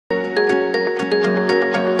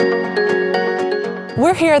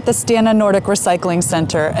We're here at the Stena Nordic Recycling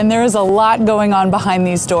Center, and there is a lot going on behind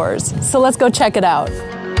these doors. So let's go check it out.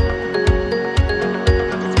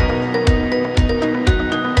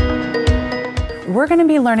 We're going to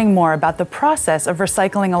be learning more about the process of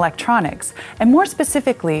recycling electronics, and more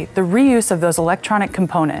specifically, the reuse of those electronic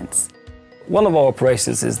components. One of our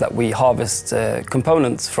operations is that we harvest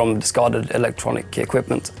components from discarded electronic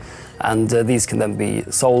equipment, and these can then be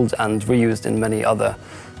sold and reused in many other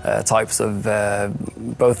types of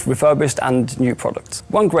both refurbished and new products.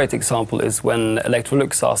 One great example is when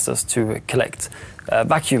Electrolux asked us to collect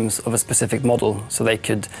vacuums of a specific model so they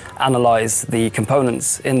could analyze the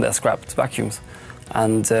components in their scrapped vacuums.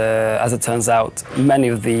 And as it turns out, many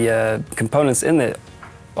of the components in it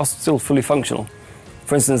are still fully functional.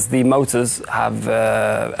 For instance, the motors have,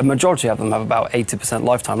 a majority of them have about 80%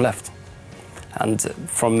 lifetime left. And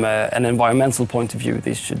from an environmental point of view,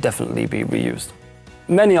 these should definitely be reused.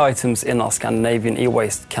 Many items in our Scandinavian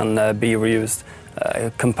e-waste can be reused.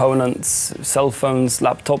 Components, cell phones,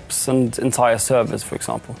 laptops, and entire servers, for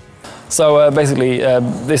example. So basically,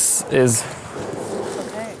 this is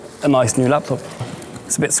a nice new laptop.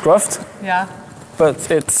 It's a bit scruffed, Yeah.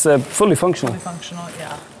 but it's fully functional. Fully functional,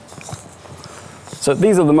 yeah. So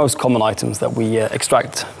these are the most common items that we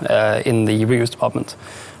extract in the reuse department.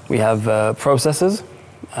 We have processors,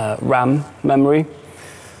 RAM, memory,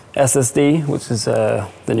 SSD, which is the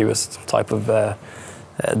newest type of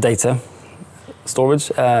data storage.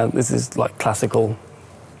 This is like classical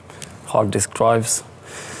hard disk drives,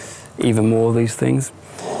 even more of these things.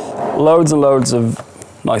 Loads and loads of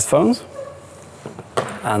nice phones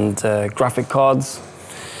and graphic cards,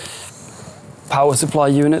 power supply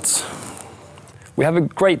units. We have a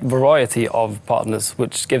great variety of partners,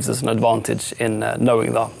 which gives us an advantage in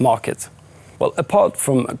knowing the market. Well, apart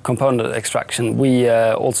from component extraction, we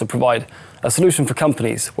also provide a solution for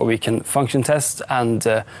companies where we can function test and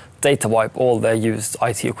data wipe all their used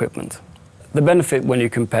IT equipment. The benefit when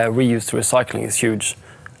you compare reuse to recycling is huge,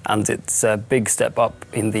 and it's a big step up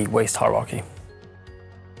in the waste hierarchy.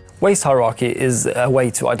 Waste hierarchy is a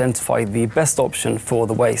way to identify the best option for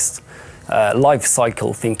the waste, life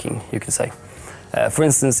cycle thinking, you can say. For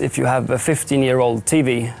instance, if you have a 15-year-old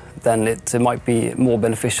TV, then it might be more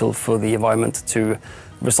beneficial for the environment to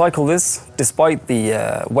recycle this, despite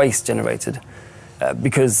the waste generated,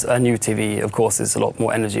 because a new TV, of course, is a lot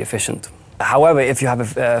more energy efficient. However, if you have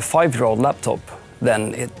a 5-year-old laptop,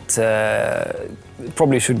 then it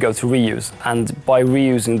probably should go to reuse. And by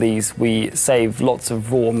reusing these, we save lots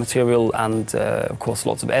of raw material and, of course,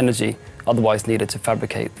 lots of energy otherwise needed to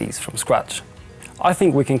fabricate these from scratch. I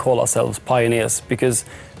think we can call ourselves pioneers because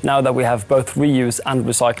now that we have both reuse and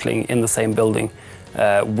recycling in the same building,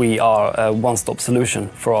 we are a one-stop solution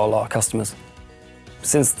for all our customers.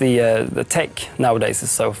 Since the tech nowadays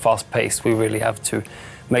is so fast-paced, we really have to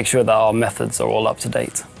make sure that our methods are all up to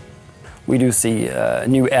date. We do see a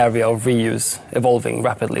new area of reuse evolving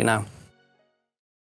rapidly now.